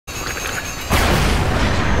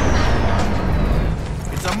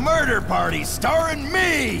murder party starring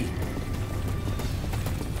me!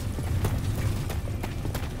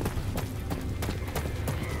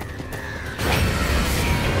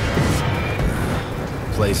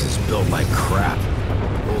 Place is built like crap.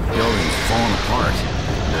 Old buildings falling apart.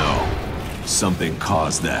 No. Something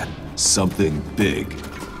caused that. Something big.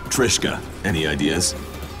 Trishka, any ideas?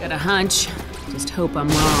 Got a hunch. Just hope I'm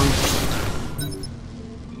wrong.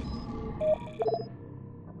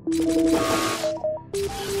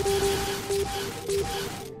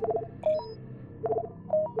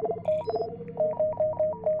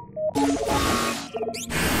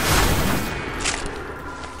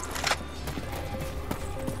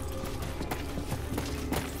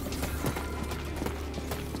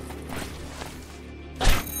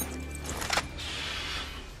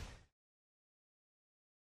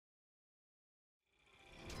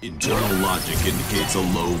 Internal logic indicates a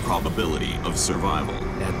low probability of survival.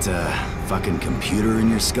 That, fucking computer in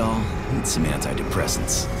your skull needs some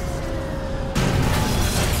antidepressants.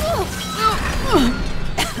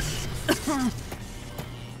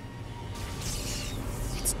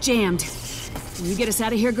 It's jammed. Can you get us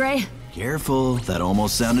out of here, Gray? Careful, that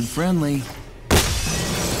almost sounded friendly.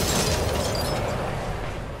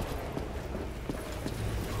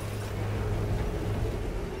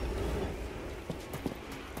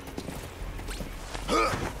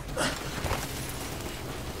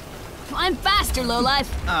 Climb faster,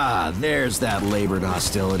 lowlife! Ah, there's that labored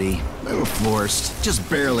hostility. Little forced, just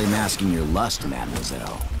barely masking your lust,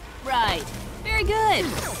 mademoiselle. Right. Very good.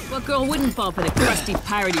 What girl wouldn't fall for the crusty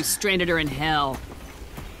pirate who stranded her in hell?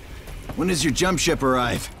 When does your jump ship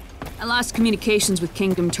arrive? I lost communications with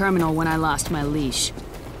Kingdom Terminal when I lost my leash.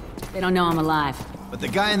 They don't know I'm alive. But the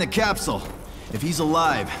guy in the capsule, if he's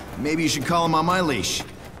alive, maybe you should call him on my leash.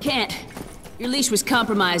 Can't. Your leash was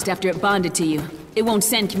compromised after it bonded to you. It won't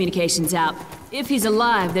send communications out. If he's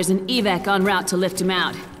alive, there's an evac en route to lift him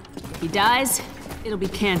out. If he dies, it'll be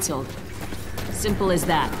canceled. Simple as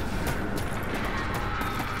that.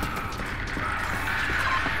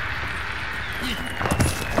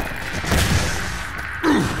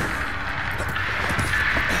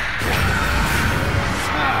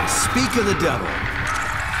 Speak of the devil.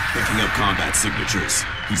 Picking up combat signatures.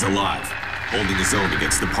 He's alive, holding his own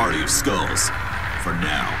against the party of skulls. For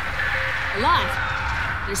now.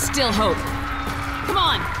 Alive! There's still hope. Come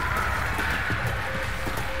on!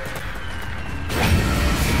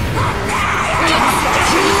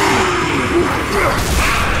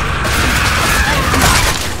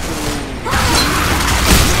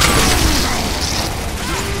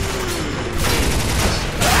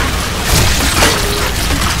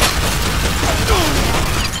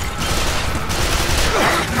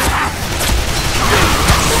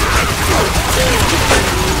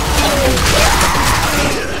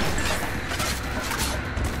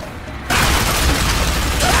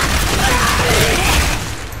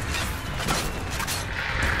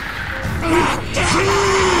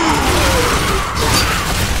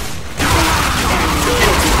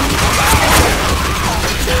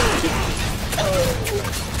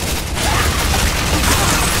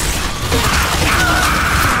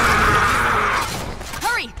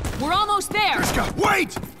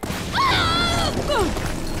 Wait!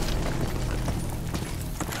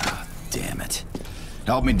 Damn it.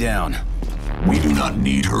 Help me down. We do not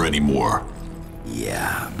need her anymore.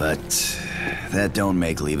 Yeah, but that don't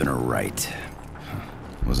make leaving her right.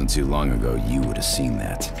 Wasn't too long ago you would have seen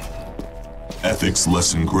that. Ethics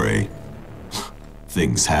lesson, Gray.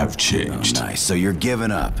 Things have changed. Oh, nice. So you're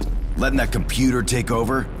giving up? Letting that computer take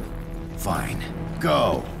over? Fine.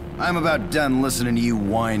 Go. I'm about done listening to you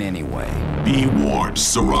whine anyway. Be warned,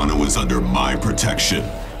 Serrano is under my protection.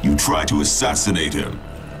 You try to assassinate him.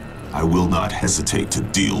 I will not hesitate to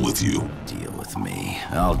deal with you. Deal with me.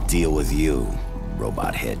 I'll deal with you,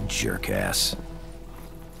 robot head jerkass.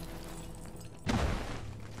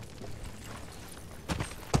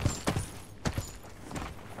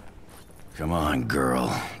 Come on,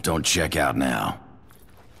 girl. Don't check out now.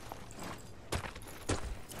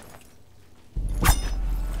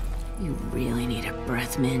 You really need a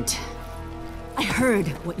breath mint. I heard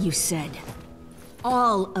what you said.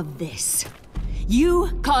 All of this.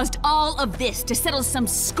 You caused all of this to settle some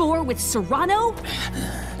score with Serrano?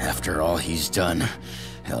 After all he's done,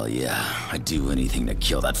 hell yeah, I'd do anything to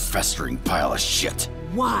kill that festering pile of shit.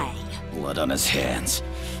 Why? Blood on his hands.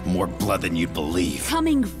 More blood than you'd believe.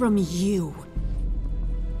 Coming from you.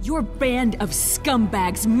 Your band of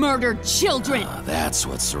scumbags murdered children! That's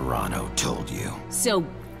what Serrano told you. So,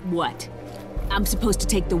 what? I'm supposed to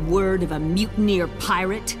take the word of a mutineer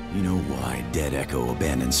pirate? You know why Dead Echo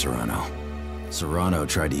abandoned Serrano? Serrano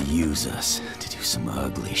tried to use us to do some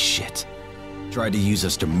ugly shit. Tried to use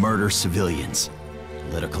us to murder civilians,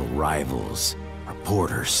 political rivals,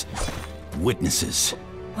 reporters, witnesses.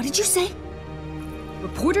 What did you say?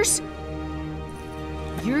 Reporters?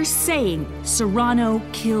 You're saying Serrano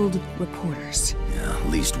killed reporters? Yeah, at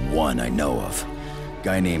least one I know of.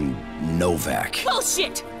 Guy named Novak.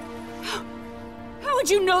 Bullshit! How would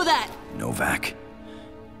you know that? Novak?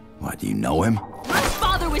 What, do you know him? My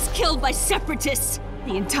father was killed by separatists!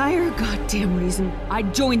 The entire goddamn reason I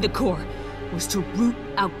joined the Corps was to root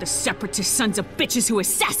out the separatist sons of bitches who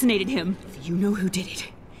assassinated him. If you know who did it,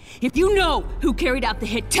 if you know who carried out the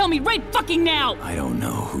hit, tell me right fucking now! I don't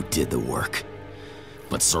know who did the work,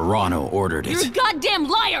 but Serrano ordered it. You're a goddamn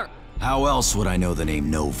liar! How else would I know the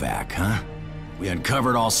name Novak, huh? We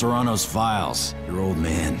uncovered all Serrano's files. Your old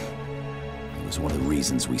man. He was one of the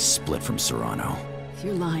reasons we split from Serrano. If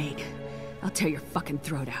you're lying, I'll tear your fucking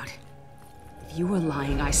throat out. If you are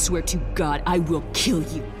lying, I swear to God, I will kill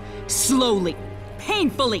you. Slowly.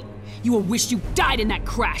 Painfully. You will wish you died in that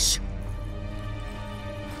crash.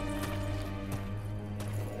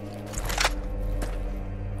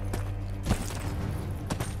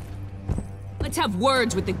 Let's have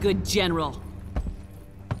words with the good general.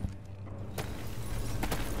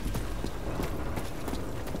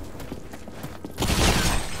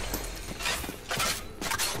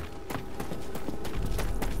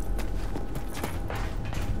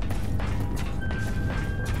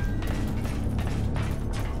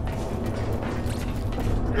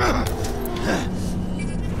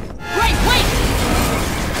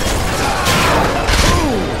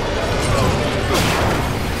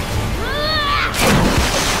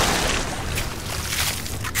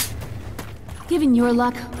 Given your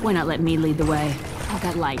luck, why not let me lead the way? I've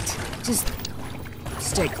got light. Just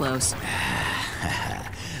stay close.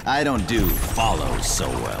 I don't do follows so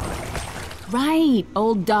well. Right,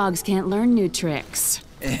 old dogs can't learn new tricks.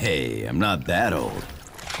 Hey, I'm not that old.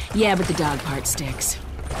 Yeah, but the dog part sticks.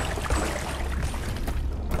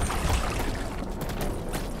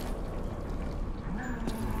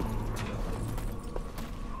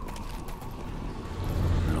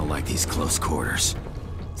 I don't like these close quarters.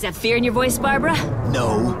 Is that fear in your voice, Barbara?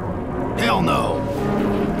 No. Hell no.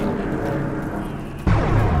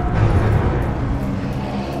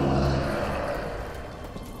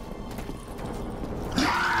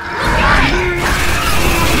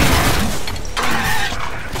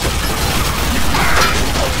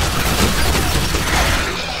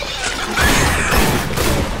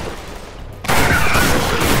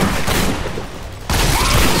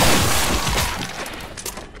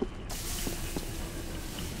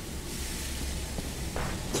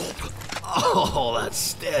 Oh, that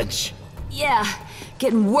stench. Yeah,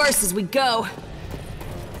 getting worse as we go.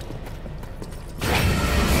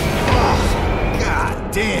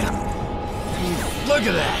 God damn. Look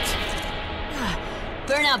at that.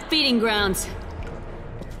 Burnout feeding grounds.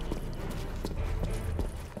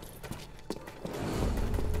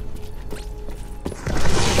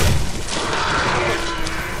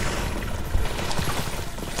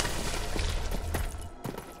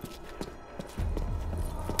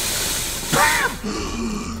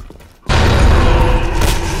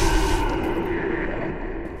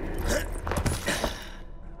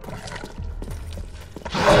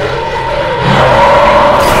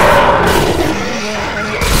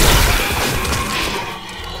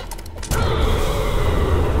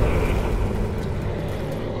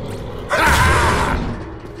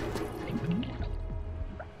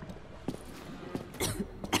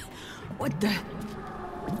 What the?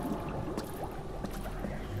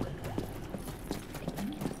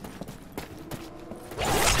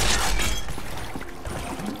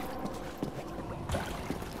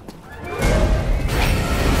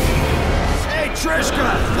 Hey, Trishka!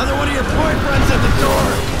 Another one of your boyfriends at the door!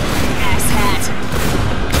 Asshat.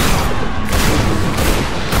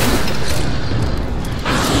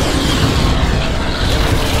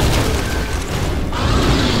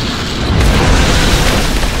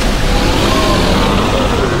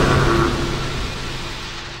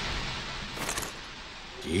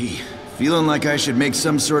 Gee, feeling like I should make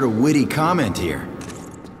some sort of witty comment here.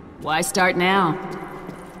 Why start now?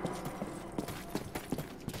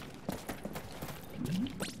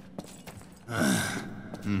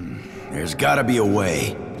 There's gotta be a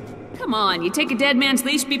way. Come on, you take a dead man's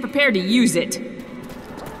leash, be prepared to use it.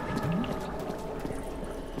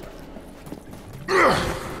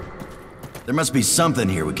 There must be something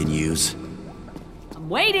here we can use. I'm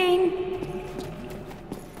waiting.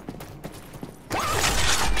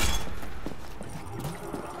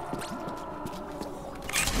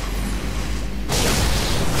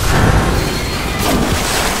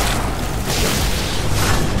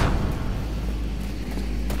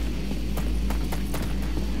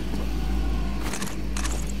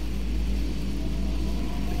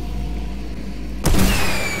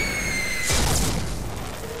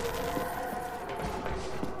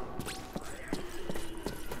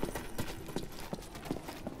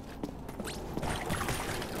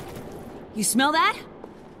 You smell that?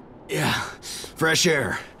 Yeah, fresh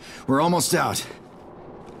air. We're almost out.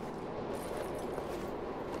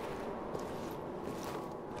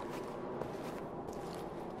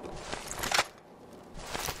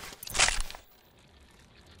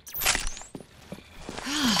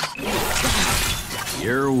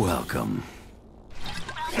 You're welcome.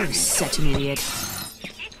 You're such an idiot.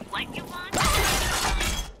 It's what you want.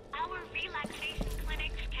 Our relaxation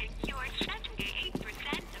clinics can cure 78%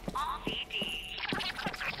 of all VD.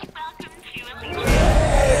 Welcome to Elite.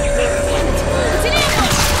 It's an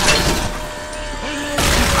ambush!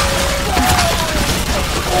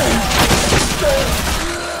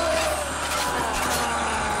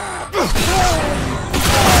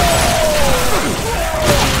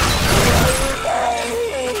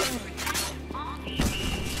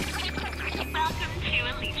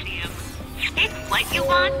 What you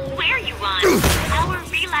want, where you want. Our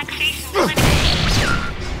relaxation clinic.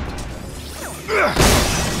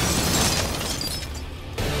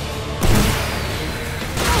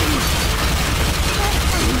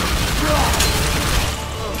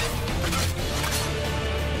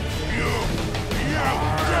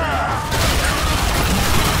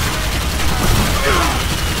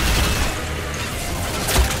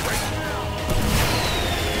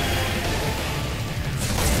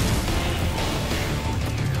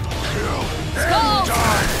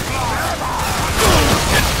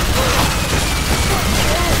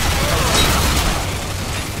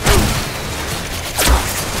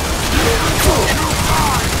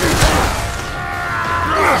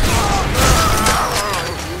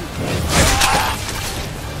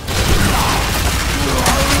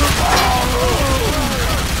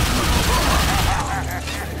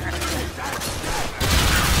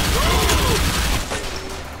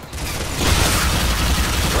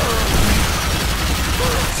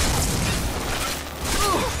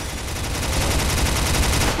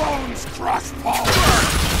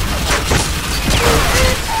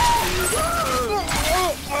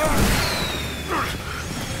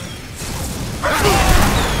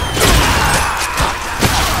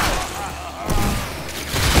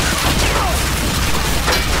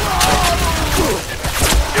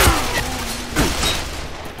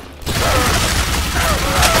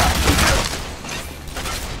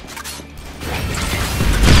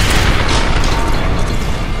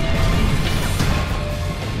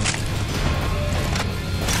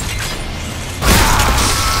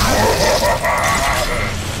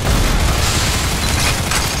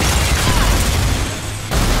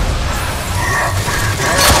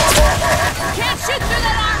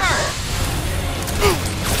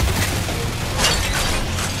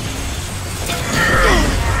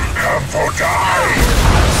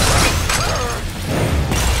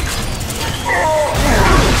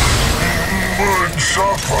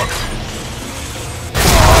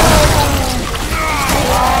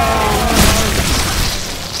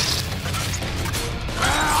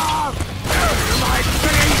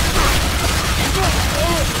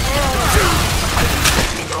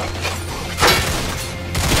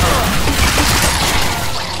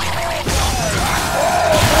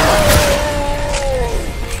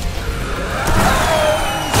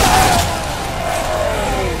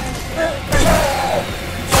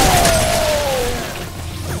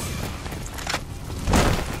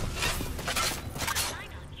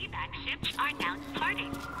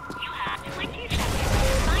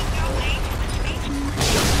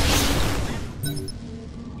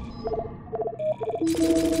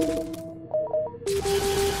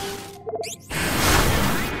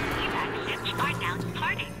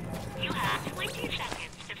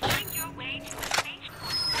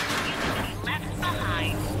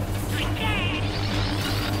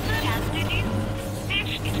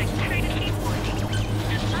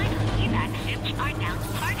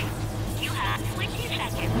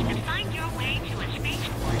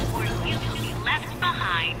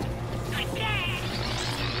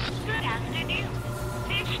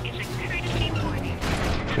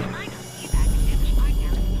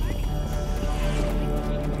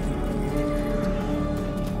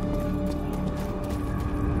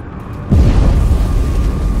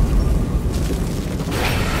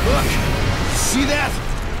 See that?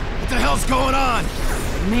 What the hell's going on?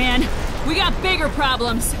 Man, we got bigger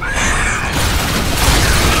problems.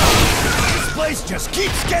 This place just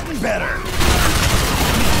keeps getting better.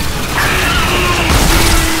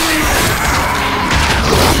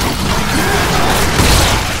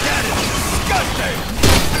 That is disgusting!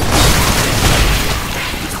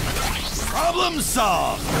 Problem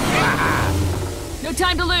solved! No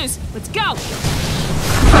time to lose. Let's go!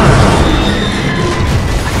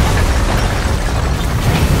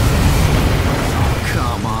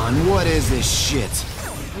 What is this shit?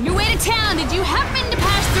 On your way to town, did you happen to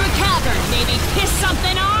pass through a cavern? Maybe piss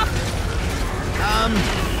something off?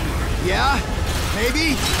 Yeah?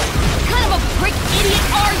 Maybe? What kind of a prick idiot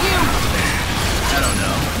are you? I don't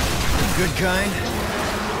know. The good kind?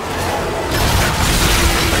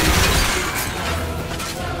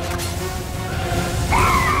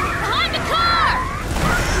 Behind the car!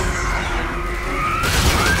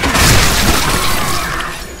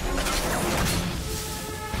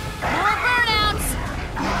 More burnouts!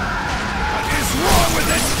 What is wrong with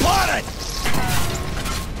this planet?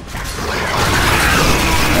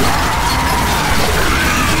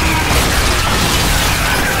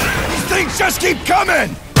 These things just keep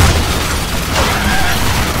coming!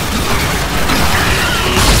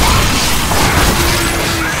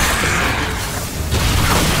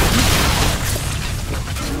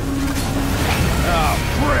 Oh,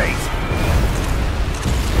 great!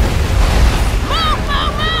 Move,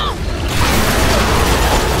 move, move!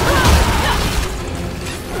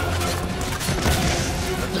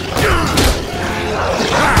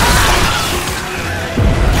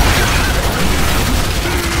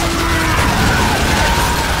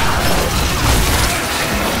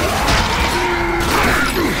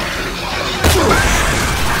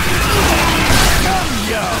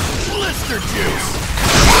 Yo, blister juice!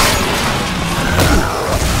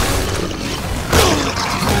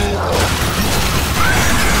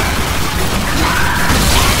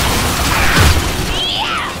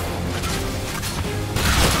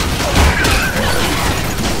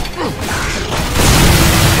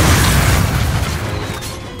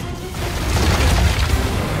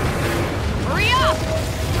 Hurry up!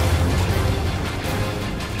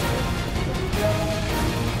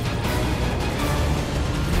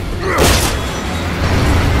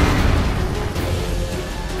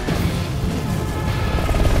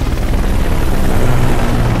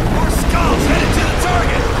 More skulls headed to the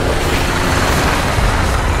target!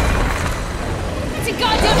 It's a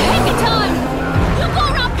goddamn heck of time! You'll go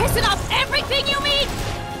around pissing off everything you meet!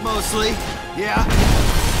 Mostly. Yeah?